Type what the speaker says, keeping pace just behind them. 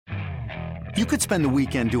You could spend the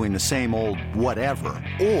weekend doing the same old whatever,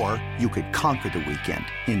 or you could conquer the weekend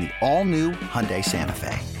in the all-new Hyundai Santa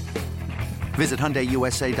Fe. Visit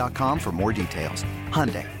HyundaiUSA.com for more details.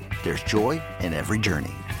 Hyundai, there's joy in every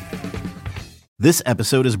journey. This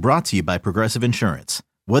episode is brought to you by Progressive Insurance.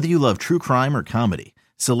 Whether you love true crime or comedy,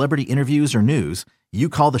 celebrity interviews or news, you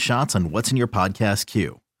call the shots on what's in your podcast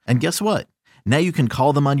queue. And guess what? Now you can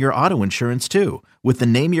call them on your auto insurance too with the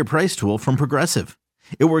Name Your Price tool from Progressive.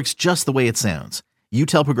 It works just the way it sounds. You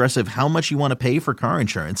tell Progressive how much you want to pay for car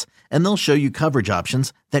insurance, and they'll show you coverage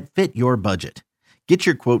options that fit your budget. Get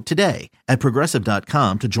your quote today at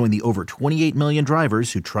Progressive.com to join the over 28 million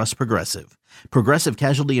drivers who trust Progressive. Progressive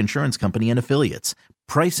Casualty Insurance Company and Affiliates.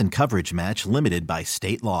 Price and coverage match limited by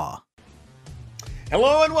state law.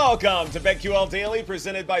 Hello and welcome to BetQL Daily,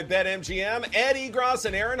 presented by BetMGM. Ed Egros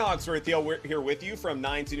and Aaron Hawksworth here with you from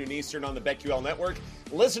 9 to noon Eastern on the BetQL Network.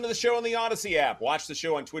 Listen to the show on the Odyssey app. Watch the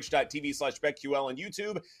show on twitch.tv/BetQL and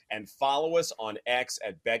YouTube. And follow us on X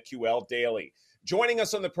at BetQL Daily. Joining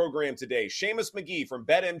us on the program today, Seamus McGee from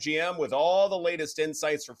BetMGM with all the latest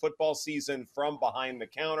insights for football season from behind the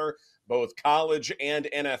counter, both college and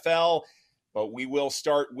NFL. But we will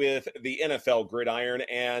start with the NFL gridiron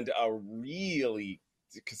and a really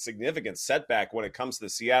significant setback when it comes to the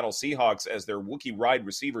Seattle Seahawks as their rookie wide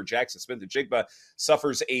receiver, Jackson Smith-Njigba,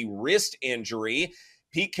 suffers a wrist injury.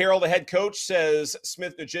 Pete Carroll, the head coach, says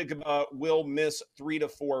Smith-Njigba will miss 3 to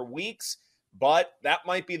 4 weeks, but that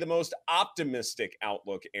might be the most optimistic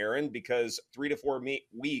outlook, Aaron, because 3 to 4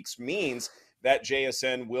 weeks means that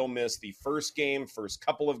JSN will miss the first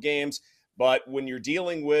couple of games. But when you're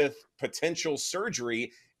dealing with potential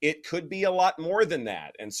surgery, it could be a lot more than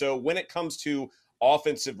that. And so when it comes to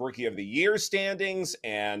Offensive Rookie of the Year standings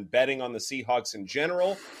and betting on the Seahawks in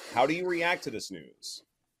general, how do you react to this news?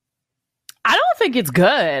 I don't think it's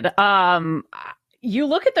good. You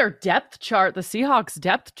look at their depth chart, the Seahawks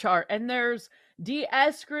depth chart, and there's D.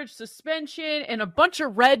 Eskridge suspension and a bunch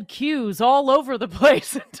of red Qs all over the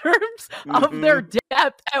place in terms of their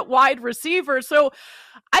depth at wide receiver. So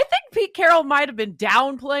I think Pete Carroll might have been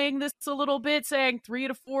downplaying this a little bit, saying 3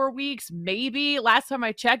 to 4 weeks, maybe. Last time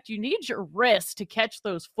I checked, you need your wrist to catch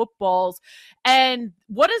those footballs. And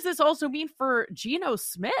what does this also mean for Geno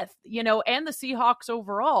Smith, and the Seahawks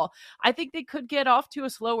overall? I think they could get off to a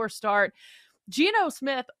slower start. Geno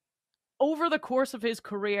Smith, over the course of his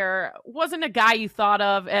career, wasn't a guy you thought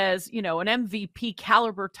of as, an MVP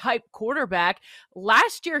caliber type quarterback.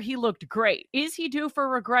 Last year, he looked great. Is he due for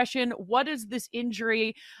regression? What does this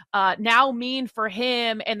injury now mean for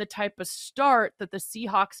him and the type of start that the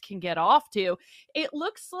Seahawks can get off to? It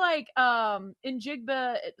looks like Smith-Njigba,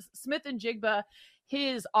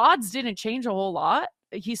 his odds didn't change a whole lot.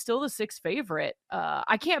 He's still the 6th favorite.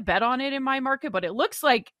 I can't bet on it in my market, but it looks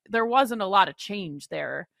like there wasn't a lot of change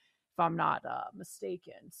there, if I'm not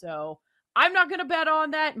mistaken. So I'm not going to bet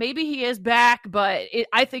on that. Maybe he is back, but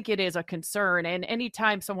I think it is a concern. And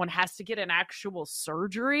anytime someone has to get an actual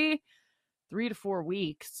surgery, 3 to 4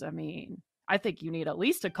 weeks, I think you need at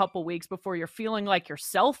least a couple weeks before you're feeling like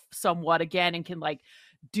yourself somewhat again and can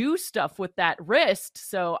do stuff with that wrist.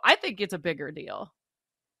 So I think it's a bigger deal.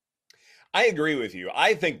 I agree with you.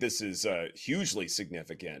 I think this is hugely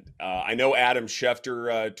significant. I know Adam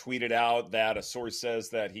Schefter tweeted out that a source says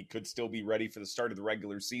that he could still be ready for the start of the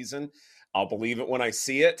regular season. I'll believe it when I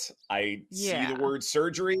see it. I see the word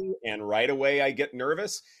surgery, and right away I get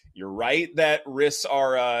nervous. You're right that wrists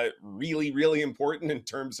are really, really important in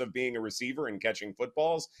terms of being a receiver and catching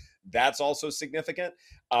footballs. That's also significant.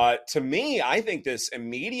 To me, I think this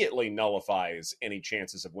immediately nullifies any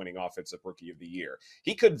chances of winning Offensive Rookie of the Year.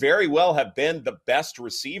 He could very well have been the best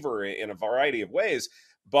receiver in a variety of ways,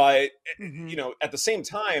 but at the same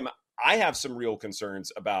time, I have some real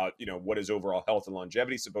concerns about, what his overall health and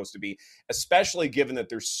longevity is supposed to be, especially given that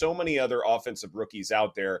there's so many other offensive rookies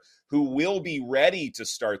out there who will be ready to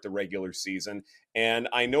start the regular season. And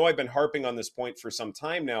I know I've been harping on this point for some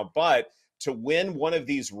time now, but to win one of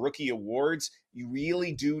these rookie awards, you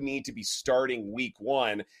really do need to be starting week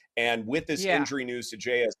 1. And with this injury news to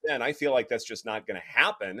JSN, I feel like that's just not going to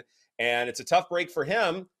happen. And it's a tough break for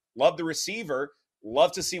him. Love the receiver.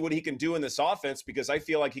 Love to see what he can do in this offense because I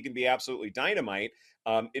feel like he can be absolutely dynamite.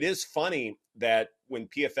 It is funny that when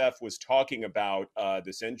PFF was talking about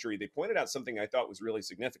this injury, they pointed out something I thought was really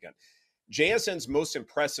significant. JSN's most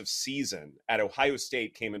impressive season at Ohio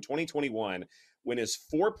State came in 2021 when his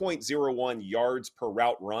 4.01 yards per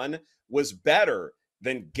route run was better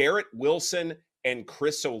than Garrett Wilson and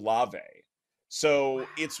Chris Olave. So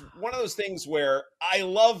it's one of those things where I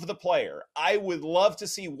love the player. I would love to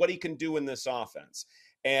see what he can do in this offense.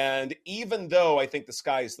 And even though I think the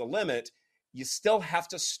sky is the limit, you still have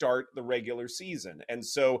to start the regular season. And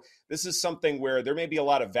so this is something where there may be a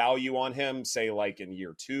lot of value on him, say like in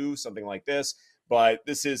year 2, something like this, but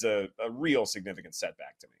this is a real significant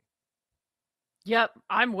setback to me. Yep,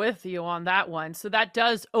 I'm with you on that one. So that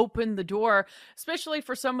does open the door, especially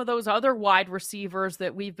for some of those other wide receivers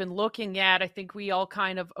that we've been looking at. I think we all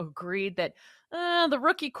kind of agreed that the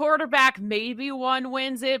rookie quarterback, maybe one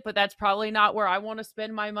wins it, but that's probably not where I want to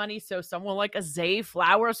spend my money. So someone like a Zay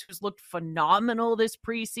Flowers, who's looked phenomenal this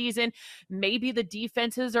preseason, maybe the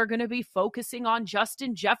defenses are going to be focusing on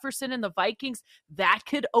Justin Jefferson and the Vikings. That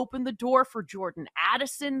could open the door for Jordan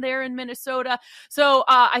Addison there in Minnesota. So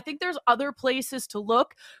I think there's other places to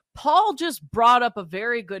look. Paul just brought up a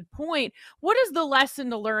very good point. What is the lesson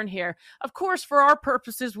to learn here? Of course, for our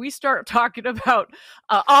purposes, we start talking about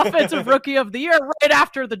offensive rookie of the year right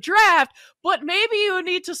after the draft, but maybe you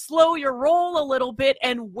need to slow your roll a little bit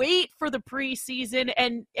and wait for the preseason.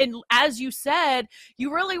 And as you said,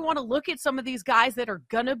 you really want to look at some of these guys that are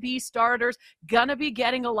going to be starters, going to be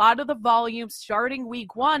getting a lot of the volume starting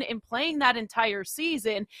week 1 and playing that entire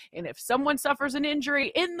season. And if someone suffers an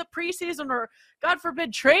injury in the preseason or, God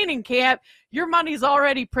forbid, training camp, your money's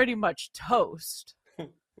already pretty much toast.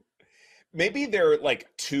 Maybe there are like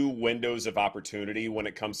 2 windows of opportunity when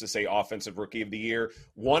it comes to, say, offensive rookie of the year.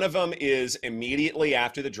 One of them is immediately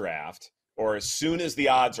after the draft or as soon as the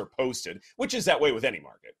odds are posted, which is that way with any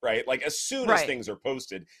market, right? Like as soon as things are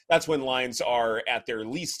posted, that's when lines are at their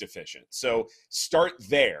least efficient. So start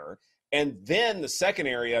there. And then the second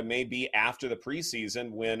area may be after the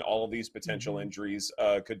preseason when all of these potential injuries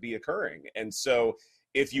could be occurring. And so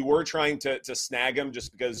if you were trying to snag him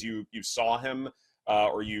just because you saw him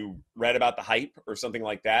or you read about the hype or something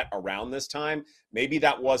like that around this time, maybe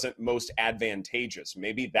that wasn't most advantageous.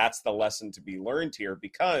 Maybe that's the lesson to be learned here,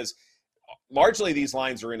 because largely these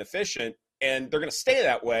lines are inefficient and they're going to stay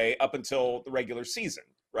that way up until the regular season,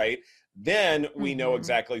 right? Then we know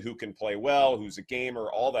exactly who can play well, who's a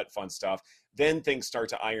gamer, all that fun stuff. Then things start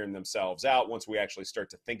to iron themselves out once we actually start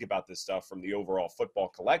to think about this stuff from the overall football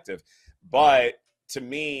collective. But to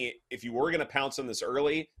me, if you were going to pounce on this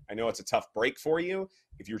early, I know it's a tough break for you.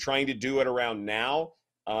 If you're trying to do it around now,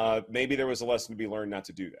 maybe there was a lesson to be learned not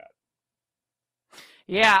to do that.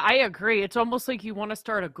 Yeah, I agree. It's almost like you want to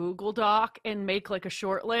start a Google Doc and make like a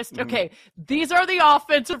short list. Okay, these are the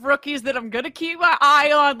offensive rookies that I'm going to keep my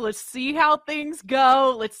eye on. Let's see how things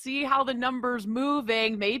go. Let's see how the numbers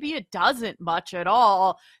moving. Maybe it doesn't much at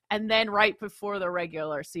all. And then right before the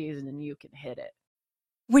regular season, you can hit it.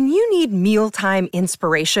 When you need mealtime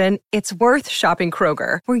inspiration, it's worth shopping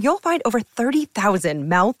Kroger, where you'll find over 30,000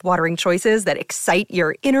 mouth-watering choices that excite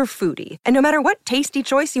your inner foodie. And no matter what tasty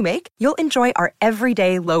choice you make, you'll enjoy our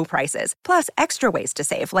everyday low prices, plus extra ways to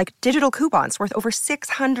save, like digital coupons worth over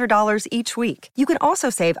 $600 each week. You can also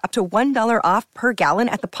save up to $1 off per gallon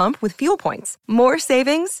at the pump with fuel points. More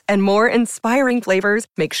savings and more inspiring flavors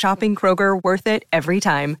make shopping Kroger worth it every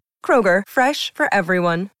time. Kroger, fresh for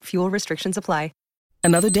everyone. Fuel restrictions apply.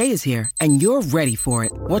 Another day is here, and you're ready for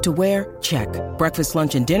it. What to wear? Check. Breakfast,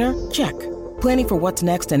 lunch, and dinner? Check. Planning for what's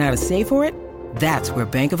next and how to save for it? That's where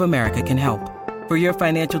Bank of America can help. For your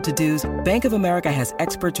financial to-dos, Bank of America has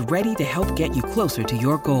experts ready to help get you closer to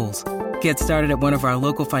your goals. Get started at one of our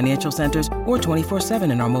local financial centers or 24/7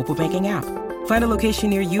 in our mobile banking app. Find a location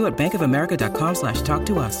near you at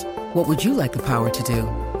bankofamerica.com/talktous. What would you like the power to do?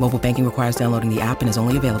 Mobile banking requires downloading the app and is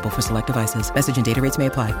only available for select devices. Message and data rates may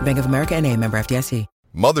apply. Bank of America NA, member FDIC.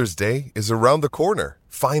 Mother's Day is around the corner.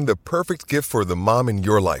 Find the perfect gift for the mom in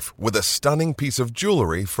your life with a stunning piece of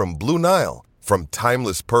jewelry from Blue Nile. From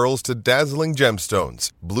timeless pearls to dazzling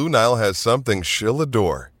gemstones, Blue Nile has something she'll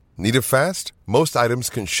adore. Need it fast? Most items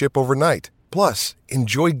can ship overnight. Plus,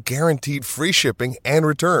 enjoy guaranteed free shipping and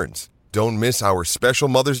returns. Don't miss our special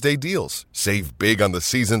Mother's Day deals. Save big on the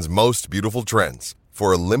season's most beautiful trends.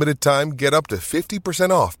 For a limited time, get up to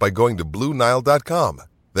 50% off by going to BlueNile.com.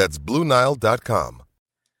 That's BlueNile.com.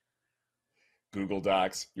 Google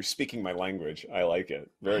Docs. You're speaking my language. I like it.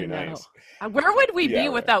 Very nice. Where would we be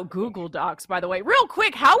without Google Docs, by the way? Real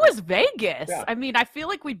quick, how was Vegas? Yeah. I mean, I feel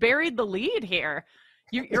like we buried the lead here.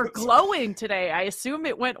 You're glowing today. I assume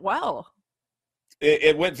it went well.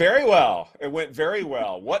 It went very well. It went very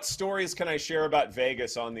well. What stories can I share about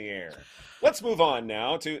Vegas on the air? Let's move on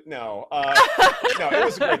now to no. It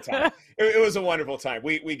was a great time. It was a wonderful time.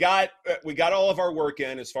 We got all of our work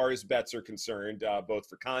in as far as bets are concerned, both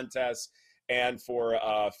for contests and for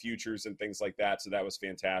futures and things like that. So that was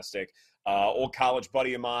fantastic. Old college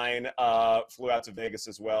buddy of mine flew out to Vegas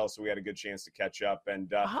as well, so we had a good chance to catch up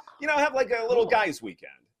and have like a little guys'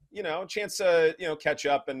 weekend. Chance to catch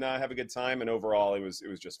up and have a good time. And overall, it was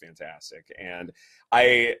just fantastic. And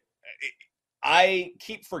I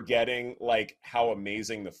keep forgetting like how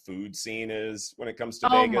amazing the food scene is when it comes to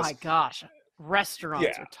Oh Vegas. my gosh. Restaurants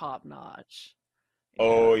Yeah. are top notch.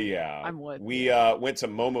 Oh yeah, I'm with we you. went to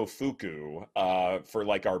Momofuku for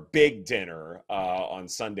like our big dinner on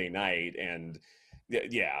Sunday night, and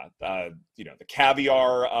yeah, the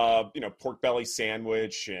caviar, pork belly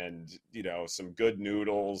sandwich, and some good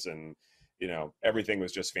noodles, and everything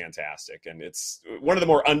was just fantastic, and it's one of the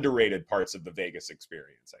more underrated parts of the Vegas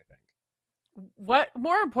experience, I think.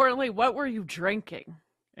 More importantly, what were you drinking?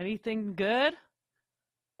 Anything good?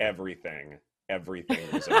 Everything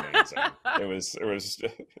was amazing. it was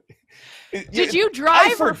Did you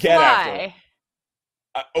drive or fly?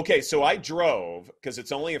 Okay, so I drove because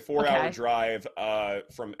it's only a 4-hour Okay. drive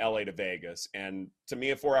from LA to Vegas, and to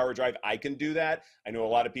me, a 4-hour drive, I can do that. I know a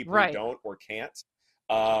lot of people Right. who don't or can't,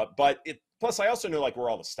 but plus I also know like where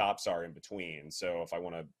all the stops are in between. So if I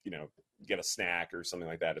want to, get a snack or something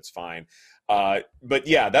like that, it's fine. But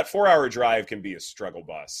yeah, that 4-hour drive can be a struggle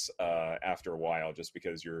bus after a while, just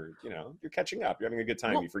because you're catching up, you're having a good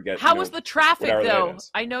time. Well, You forget. How was the traffic whatever that though?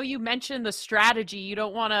 is. I know you mentioned the strategy. You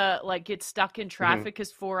don't want to like get stuck in traffic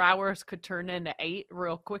because 4 hours could turn into 8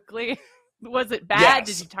 real quickly. Was it bad? Yes.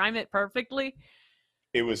 Did you time it perfectly?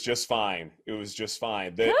 It was just fine.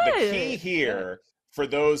 The Good. key here for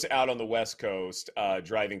those out on the West Coast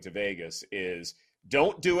driving to Vegas is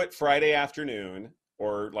don't do it Friday afternoon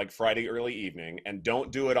or like Friday early evening, and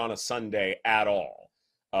don't do it on a Sunday at all,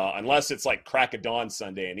 unless it's like crack of dawn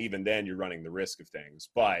Sunday, and even then you're running the risk of things.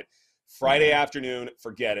 But Friday afternoon,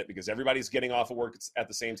 forget it, because everybody's getting off of work at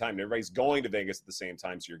the same time, and everybody's going to Vegas at the same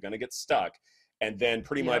time, so you're going to get stuck. And then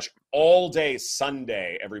pretty much all day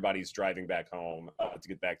Sunday, everybody's driving back home to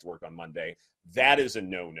get back to work on Monday. That is a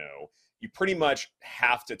no-no. You pretty much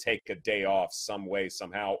have to take a day off some way,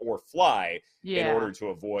 somehow, or fly in order to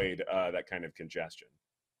avoid that kind of congestion.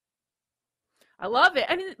 I love it.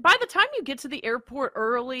 I mean, by the time you get to the airport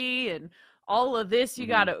early and all of this, you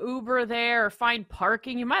got to Uber there or find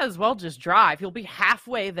parking. You might as well just drive. You'll be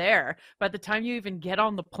halfway there by the time you even get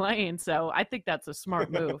on the plane. So I think that's a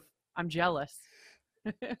smart move. I'm jealous.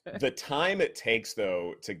 The time it takes,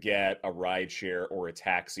 though, to get a rideshare or a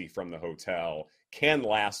taxi from the hotel can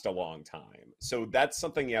last a long time. So that's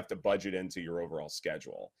something you have to budget into your overall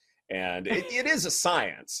schedule. And it is a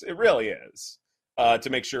science. It really is. To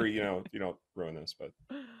make sure, you don't ruin this. But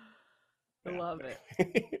I love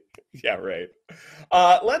it. Yeah, right.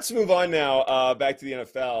 Let's move on now back to the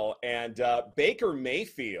NFL. And Baker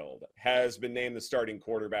Mayfield has been named the starting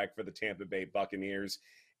quarterback for the Tampa Bay Buccaneers.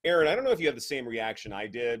 Aaron, I don't know if you had the same reaction I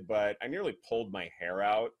did, but I nearly pulled my hair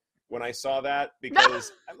out when I saw that,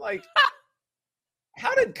 because I'm like,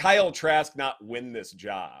 how did Kyle Trask not win this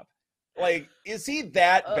job? Like, is he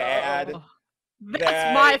that bad?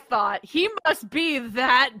 That's my thought. He must be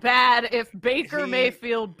that bad if Baker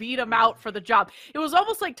Mayfield beat him out for the job. It was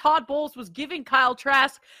almost like Todd Bowles was giving Kyle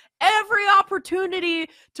Trask every opportunity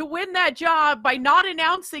to win that job by not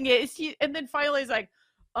announcing it. And then finally he's like,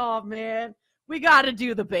 oh, man, we got to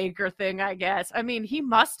do the Baker thing, I guess. I mean, he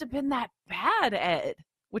must have been that bad, Ed,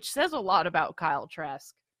 which says a lot about Kyle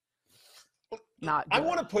Trask. Not good. I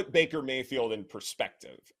want to put Baker Mayfield in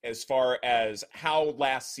perspective as far as how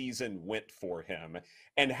last season went for him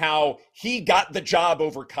and how he got the job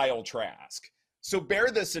over Kyle Trask. So bear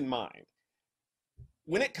this in mind.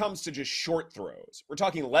 When it comes to just short throws, we're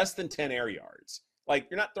talking less than 10 air yards. Like,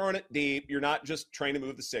 you're not throwing it deep. You're not just trying to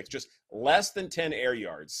move the six. Just less than 10 air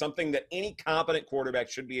yards, something that any competent quarterback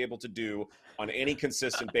should be able to do on any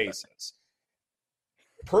consistent basis.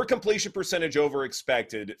 Per completion percentage over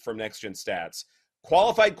expected from Next Gen Stats,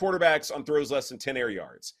 qualified quarterbacks on throws less than 10 air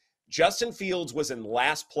yards. Justin Fields was in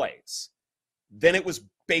last place. Then it was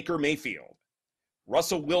Baker Mayfield.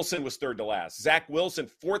 Russell Wilson was third to last. Zach Wilson,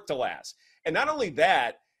 fourth to last. And not only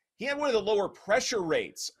that, he had one of the lower pressure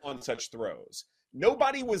rates on such throws.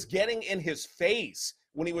 Nobody was getting in his face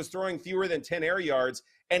when he was throwing fewer than 10 air yards,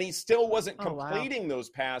 and he still wasn't completing those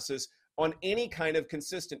passes on any kind of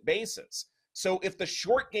consistent basis. So if the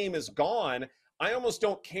short game is gone, I almost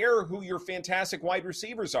don't care who your fantastic wide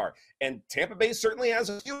receivers are. And Tampa Bay certainly has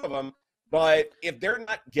a few of them, but if they're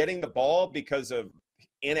not getting the ball because of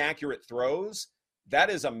inaccurate throws, that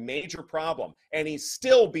is a major problem. And he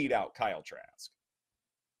still beat out Kyle Trask.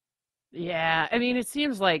 Yeah, I mean, it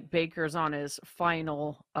seems like Baker's on his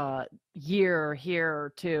final year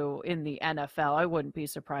here, too, in the NFL. I wouldn't be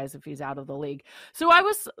surprised if he's out of the league. So I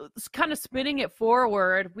was kind of spinning it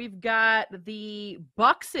forward. We've got the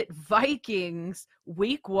Bucs at Vikings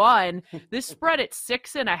week 1. This spread at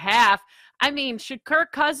 6.5. I mean, should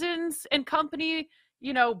Kirk Cousins and company,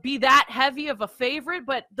 be that heavy of a favorite,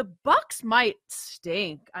 but the Bucs might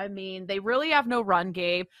stink. I mean, they really have no run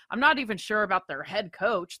game. I'm not even sure about their head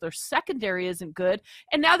coach. Their secondary isn't good.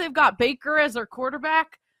 And now they've got Baker as their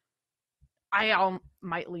quarterback. I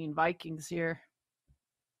might lean Vikings here.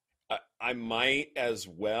 I might as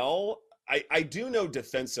well. I do know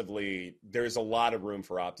defensively there's a lot of room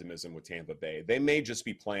for optimism with Tampa Bay. They may just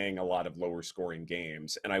be playing a lot of lower scoring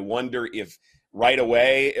games. And I wonder if right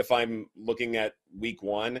away, if I'm looking at week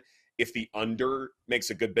 1, if the under makes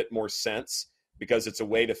a good bit more sense because it's a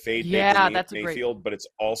way to fade Baker Mayfield, but it's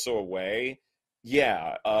also a way.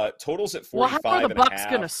 Yeah. Totals at 45 Well, how are the and a Bucs half.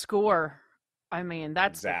 going to score? I mean,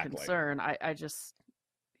 that's Exactly. the concern.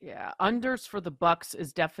 Yeah, unders for the Bucs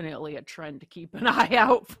is definitely a trend to keep an eye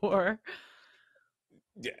out for.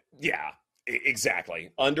 Yeah, exactly.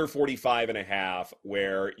 Under 45 and a half,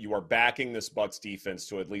 where you are backing this Bucs defense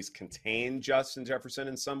to at least contain Justin Jefferson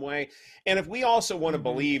in some way. And if we also want to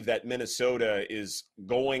believe that Minnesota is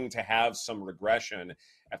going to have some regression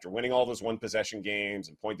after winning all those one possession games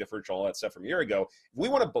and point differential, all that stuff from a year ago, if we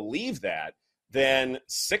want to believe that, then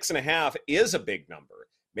 6.5 is a big number.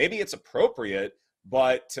 Maybe it's appropriate,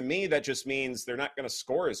 but to me, that just means they're not going to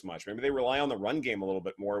score as much. Maybe they rely on the run game a little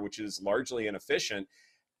bit more, which is largely inefficient.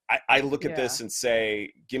 I look at this and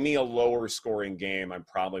say, give me a lower scoring game. I'm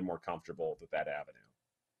probably more comfortable with that avenue.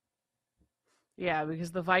 Yeah,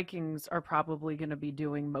 because the Vikings are probably going to be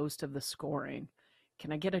doing most of the scoring.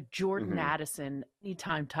 Can I get a Jordan Addison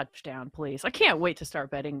anytime touchdown, please? I can't wait to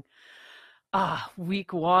start betting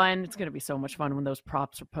week 1. It's going to be so much fun when those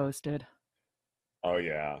props are posted. Oh,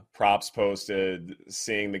 yeah. Props posted,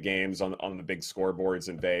 seeing the games on the big scoreboards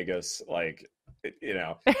in Vegas. Like,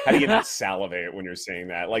 how do you not salivate when you're seeing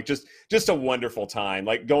that? Like, just a wonderful time.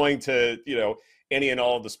 Like, going to, any and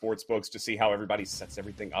all of the sports books to see how everybody sets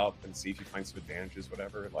everything up and see if you find some advantages,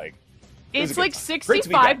 whatever. Like, it's like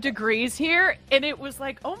 65 degrees here, and it was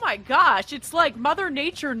like, oh my gosh, it's like Mother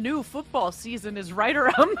Nature knew football season is right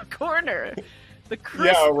around the corner. The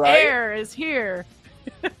crisp air is here.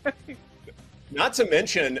 Not to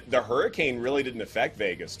mention, the hurricane really didn't affect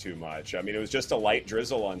Vegas too much. I mean, it was just a light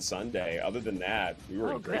drizzle on Sunday. Other than that, we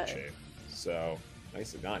were in great shape. So,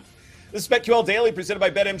 nicely done. This is BetQL Daily presented by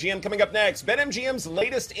BetMGM. Coming up next, BetMGM's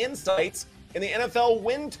latest insights in the NFL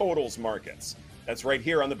win totals markets. That's right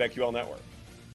here on the BetQL Network.